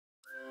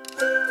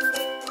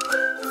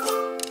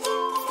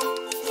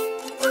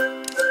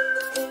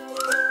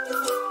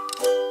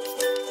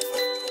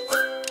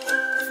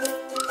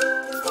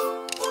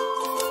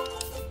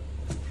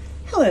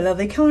Hello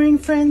lovely colouring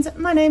friends,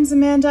 my name's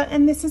Amanda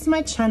and this is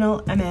my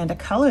channel Amanda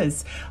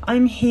Colours.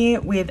 I'm here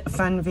with a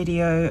fun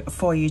video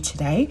for you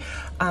today.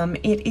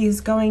 It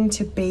is going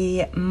to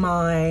be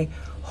my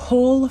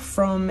haul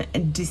from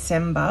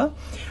December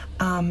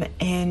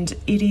and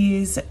it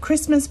is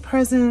Christmas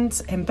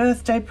presents and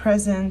birthday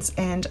presents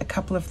and a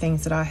couple of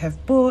things that I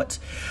have bought.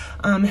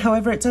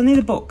 However, it's only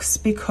the books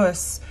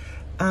because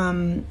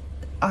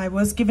I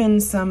was given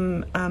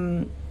some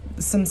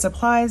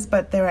supplies,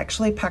 but they're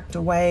actually packed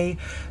away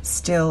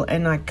still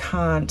and I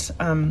can't,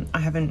 I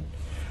haven't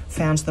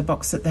found the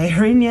box that they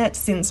are in yet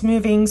since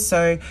moving,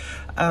 so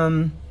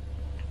I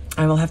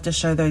will have to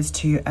show those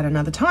to you at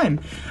another time.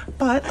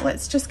 But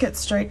let's just get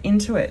straight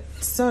into it.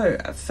 So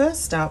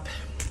first up,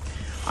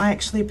 I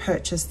actually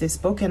purchased this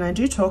book and I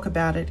do talk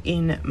about it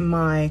in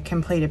my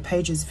completed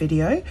pages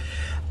video,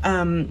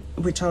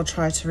 which I'll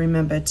try to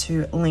remember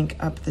to link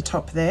up the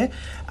top there.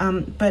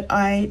 But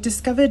I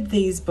discovered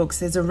these books,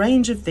 there's a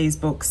range of these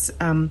books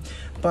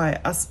by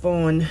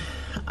AUSSIE,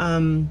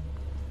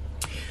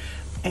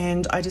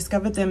 and I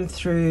discovered them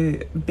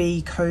through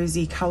Be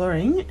Cozy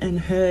Colouring and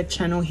her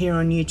channel here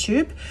on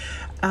YouTube,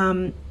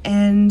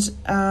 and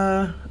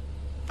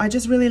I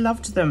just really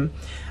loved them.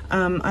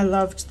 I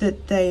loved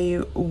that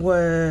they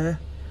were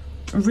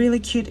really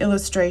cute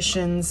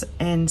illustrations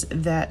and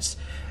that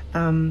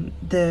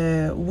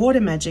the water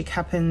magic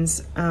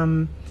happens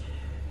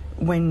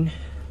when,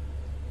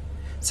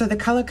 so the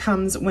color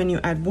comes when you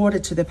add water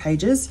to the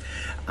pages,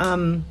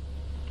 and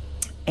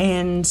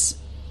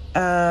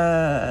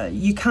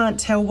you can't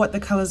tell what the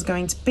color is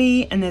going to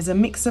be, and there's a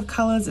mix of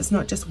colors. It's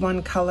not just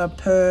one color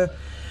per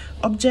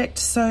object,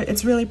 so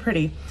it's really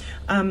pretty.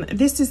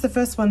 This is the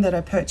first one that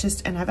I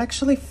purchased and I've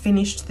actually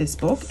finished this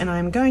book and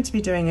I'm going to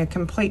be doing a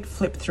complete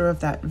flip through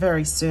of that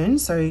very soon,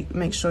 so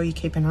make sure you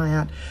keep an eye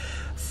out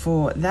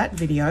for that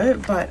video.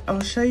 But I'll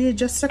show you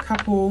just a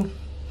couple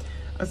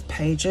of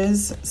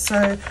pages.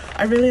 So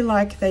I really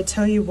like, they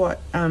tell you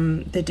what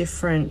the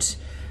different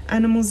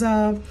animals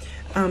are.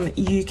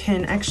 You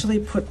can actually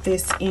put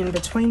this in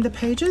between the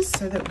pages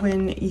so that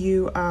when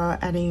you are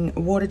adding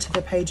water to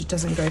the page, it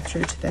doesn't go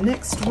through to the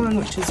next one,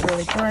 which is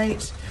really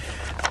great.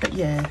 But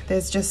yeah,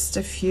 there's just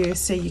a few,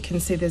 so you can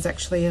see there's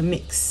actually a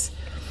mix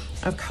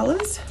of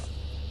colors.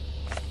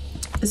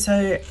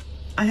 So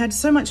I had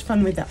so much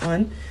fun with that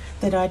one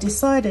that I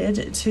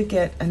decided to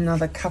get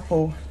another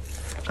couple.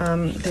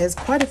 There's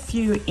quite a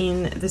few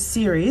in the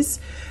series,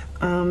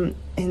 and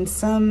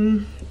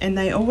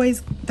they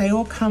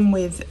all come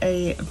with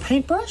a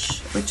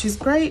paintbrush, which is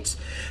great.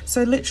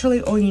 So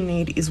literally all you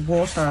need is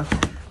water.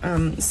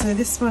 So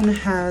this one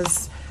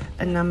has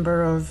a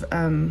number of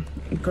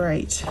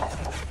great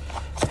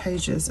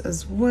pages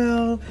as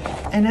well,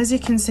 and as you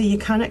can see, you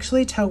can't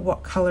actually tell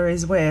what color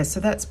is where,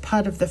 so that's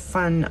part of the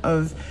fun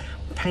of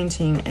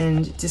painting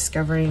and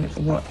discovering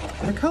what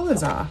the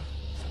colors are.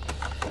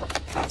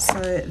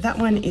 So that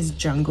one is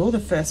jungle, the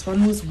first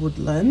one was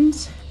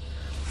woodland,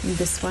 and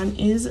this one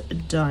is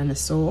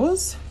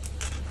dinosaurs,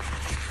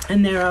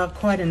 and there are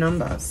quite a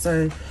number,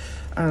 so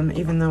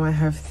even though I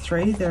have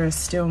 3, there are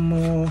still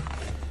more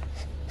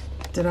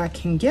that I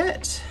can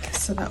get,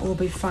 so that will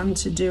be fun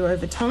to do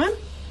over time.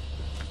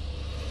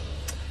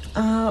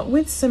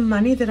 With some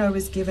money that I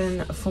was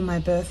given for my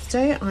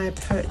birthday, I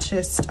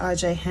purchased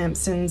R.J.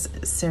 Hampson's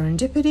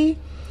Serendipity.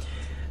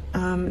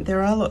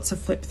 There are lots of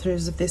flip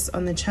throughs of this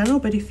on the channel,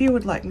 but if you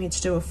would like me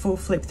to do a full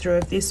flip through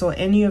of this or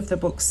any of the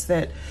books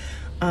that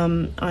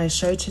I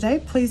show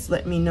today, please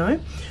let me know.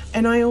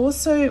 And I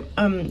also,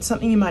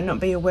 something you might not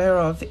be aware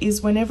of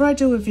is whenever I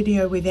do a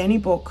video with any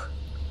book,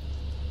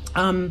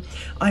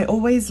 I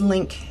always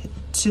link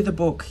to the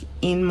book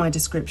in my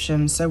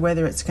description. So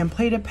whether it's a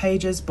completed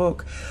pages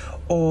book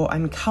or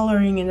I'm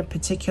coloring in a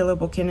particular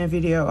book in a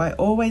video, I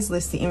always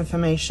list the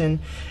information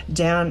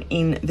down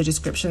in the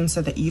description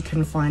so that you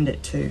can find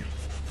it too.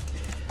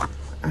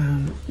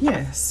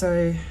 Yeah,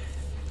 so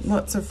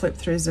lots of flip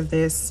throughs of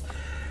this.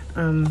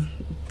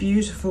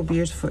 Beautiful,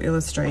 beautiful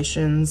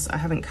illustrations. I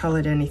haven't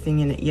colored anything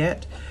in it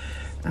yet,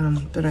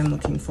 but I'm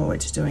looking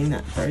forward to doing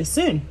that very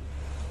soon.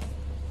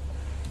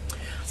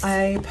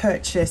 I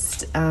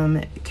purchased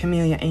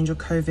Camellia Angel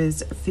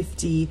Cover's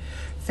 50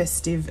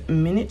 festive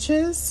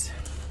miniatures,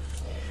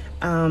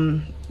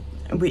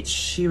 which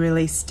she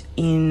released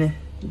in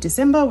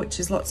December, which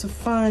is lots of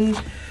fun.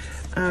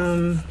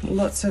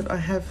 I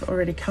have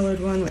already colored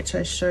one, which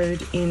I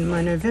showed in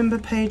my November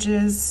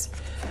pages.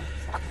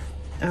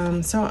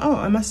 Oh,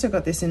 I must have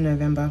got this in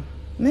November.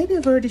 Maybe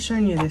I've already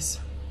shown you this,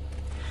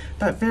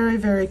 but very,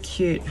 very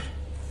cute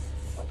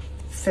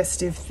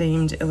festive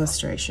themed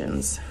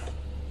illustrations.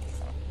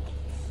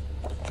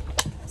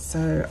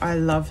 So I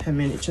love her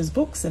miniatures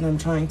books and I'm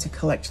trying to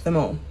collect them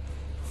all.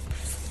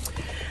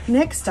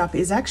 Next up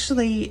is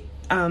actually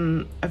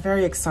a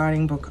very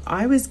exciting book.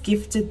 I was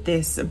gifted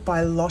this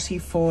by Lotte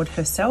Forde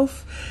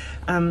herself.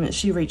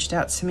 She reached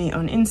out to me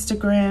on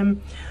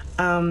Instagram,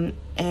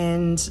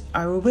 and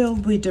I will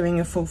be doing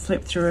a full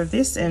flip through of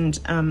this and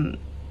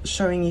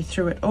showing you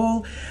through it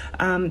all.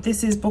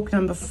 This is book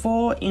number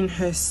 4 in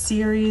her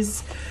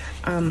series.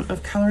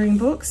 of colouring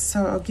books,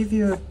 so I'll give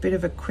you a bit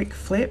of a quick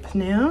flip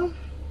now.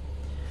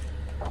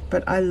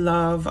 But I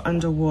love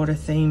underwater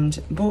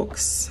themed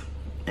books,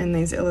 and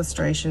these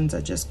illustrations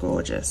are just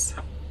gorgeous.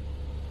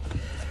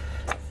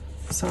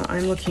 So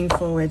I'm looking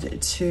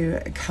forward to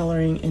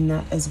colouring in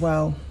that as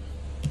well.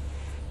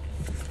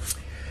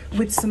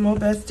 With some more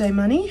birthday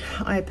money,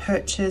 I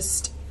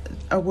purchased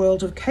A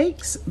World of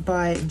Cakes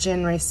by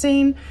Jen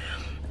Racine,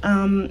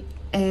 and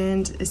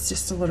it's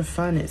just a lot of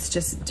fun. It's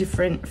just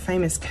different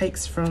famous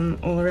cakes from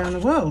all around the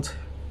world.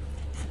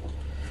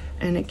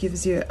 And it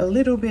gives you a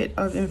little bit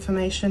of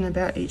information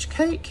about each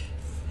cake.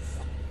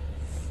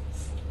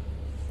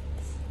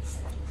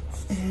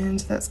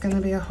 And that's going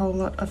to be a whole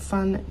lot of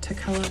fun to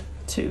colour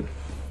too.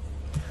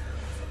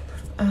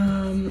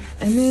 And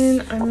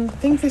then I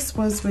think this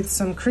was with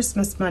some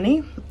Christmas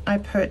money. I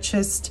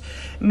purchased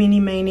Mini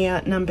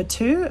Mania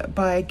 #2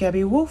 by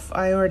Gabby Wolf.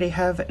 I already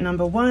have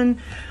 #1,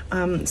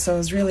 so I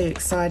was really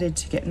excited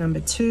to get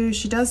 #2.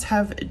 She does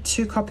have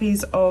 2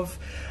 copies of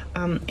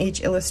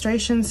each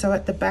illustration. So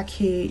at the back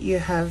here you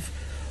have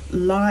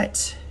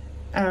lightly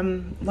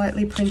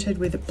printed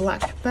with a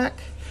black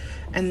back,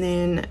 and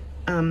then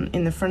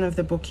in the front of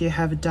the book you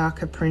have a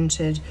darker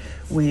printed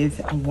with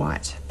a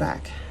white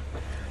back.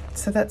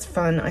 So that's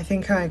fun. I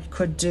think I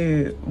could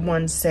do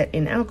one set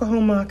in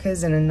alcohol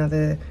markers and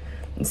another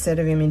set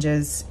of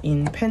images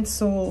in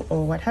pencil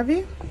or what have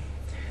you.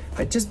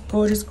 But just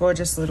gorgeous,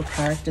 gorgeous little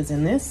characters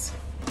in this.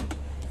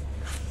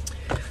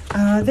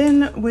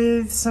 Then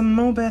with some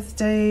more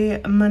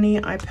birthday money,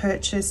 I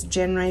purchased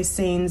Jen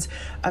Racine's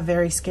A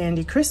Very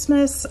Scandi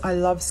Christmas. I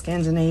love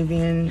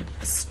Scandinavian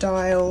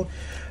style,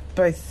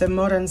 both the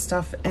modern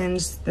stuff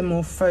and the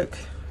more folk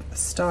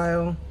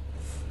style.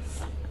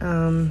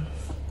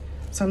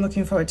 So I'm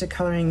looking forward to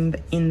colouring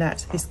in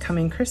that this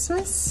coming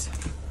Christmas.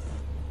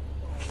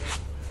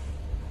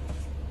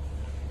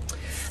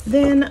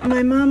 Then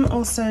my mum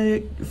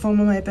also, for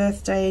my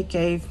birthday,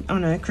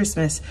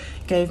 Christmas,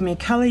 gave me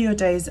Colour Your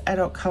Days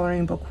Adult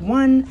Colouring Book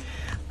 1.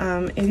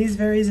 It is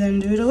very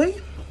zen doodly.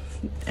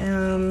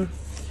 To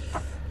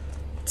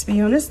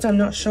be honest, I'm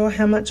not sure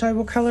how much I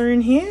will colour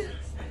in here,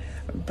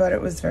 but it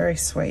was very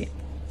sweet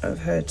of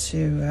her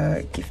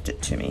to gift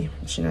it to me.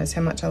 She knows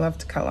how much I love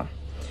to colour.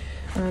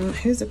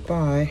 Who's it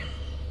by?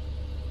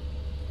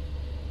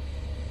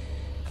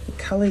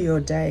 Colour Your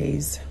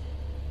Days.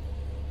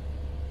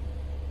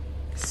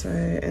 So,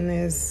 and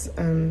there's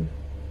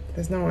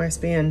no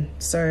ISBN,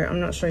 so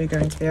I'm not sure you're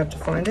going to be able to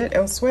find it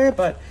elsewhere,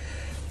 but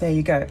there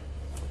you go.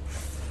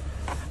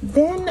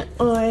 Then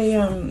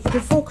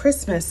before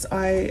Christmas,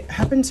 I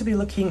happened to be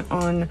looking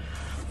on,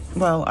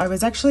 well, I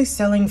was actually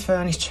selling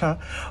furniture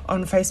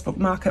on Facebook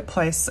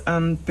Marketplace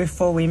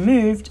before we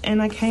moved, and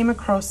I came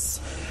across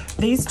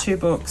these 2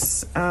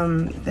 books.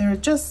 They're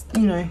just,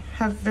 you know,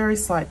 have very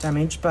slight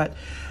damage, but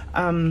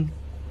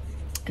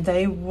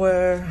they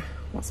were,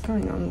 what's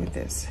going on with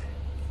this?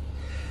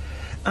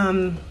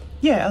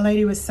 Yeah, a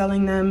lady was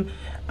selling them.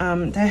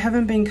 They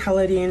haven't been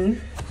coloured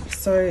in,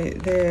 so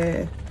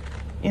they're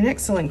in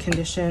excellent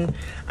condition.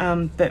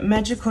 But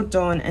Magical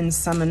Dawn and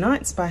Summer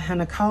Nights by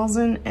Hannah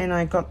Carlson, and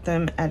I got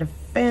them at a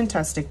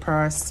fantastic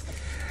price,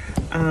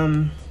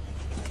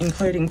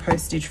 including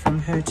postage from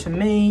her to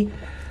me,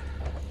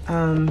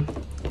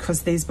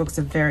 because these books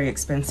are very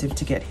expensive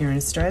to get here in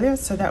Australia,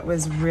 so that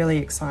was really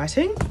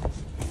exciting.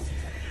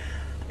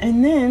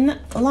 And then,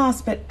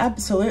 last but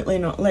absolutely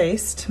not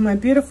least, my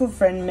beautiful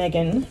friend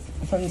Megan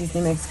from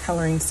Disney Meg's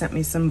Colouring sent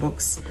me some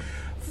books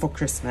for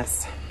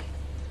Christmas.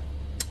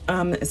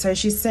 So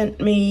she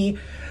sent me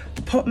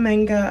Pop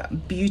Manga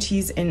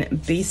Beauties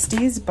and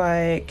Beasties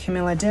by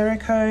Camilla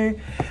Derrico,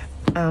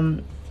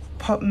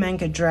 Pop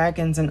Manga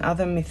Dragons and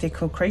Other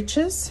Mythical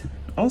Creatures,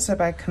 also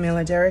by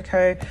Camilla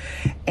Derrico,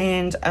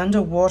 and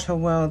Underwater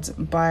Worlds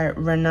by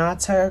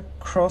Renata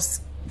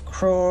Kroski.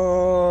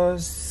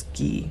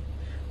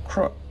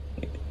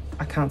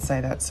 I can't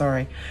say that,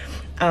 sorry.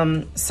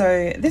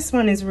 So this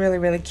one is really,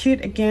 really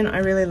cute. Again, I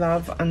really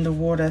love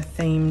underwater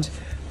themed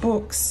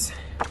books.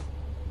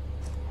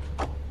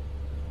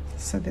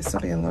 So this will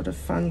be a lot of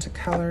fun to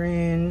colour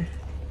in.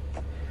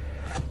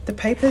 The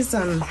paper's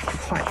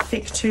quite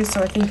thick too,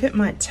 so I think it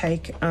might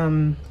take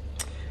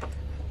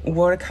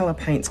watercolour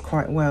paints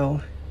quite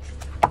well,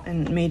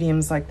 and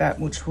mediums like that,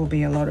 which will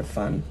be a lot of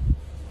fun.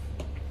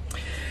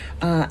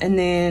 And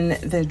then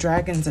the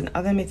Dragons and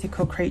Other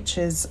Mythical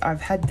Creatures.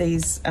 I've had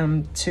these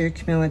 2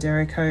 Camilla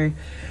Derrico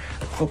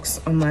books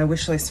on my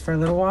wish list for a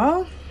little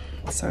while,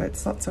 so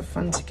it's lots of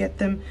fun to get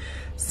them.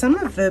 Some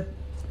of the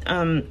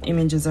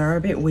images are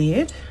a bit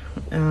weird,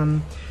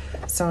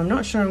 so I'm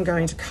not sure I'm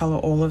going to colour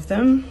all of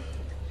them,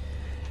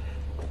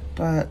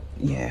 but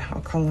yeah, I'll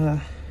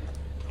colour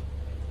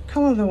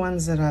the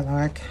ones that I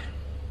like.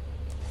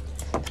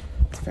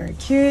 It's very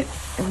cute.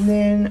 And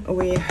then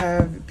we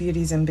have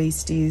Beauties and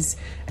Beasties.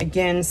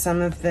 Again,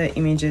 some of the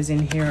images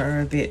in here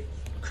are a bit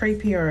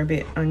creepy or a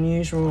bit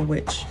unusual,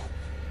 which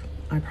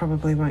I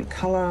probably won't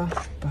colour,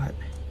 but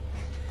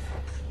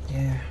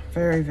yeah,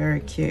 very, very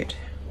cute.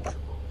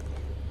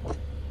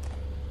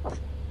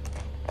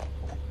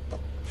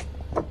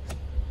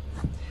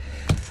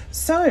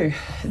 So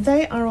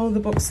they are all the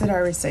books that I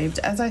received.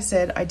 As I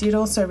said, I did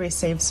also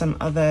receive some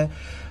other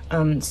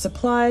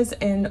supplies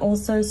and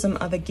also some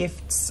other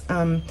gifts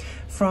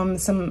from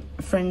some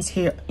friends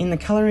here in the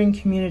colouring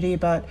community,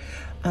 but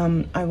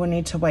I will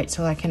need to wait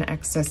till I can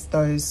access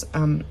those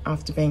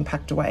after being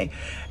packed away,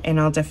 and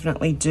I'll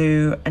definitely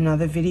do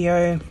another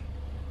video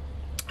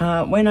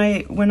when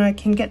I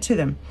can get to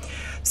them.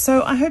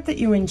 So I hope that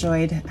you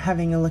enjoyed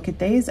having a look at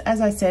these.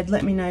 As I said,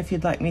 let me know if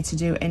you'd like me to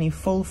do any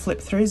full flip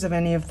throughs of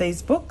any of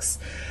these books.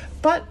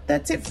 But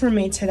that's it from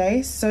me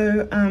today,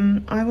 so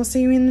I will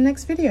see you in the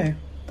next video.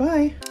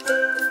 Bye.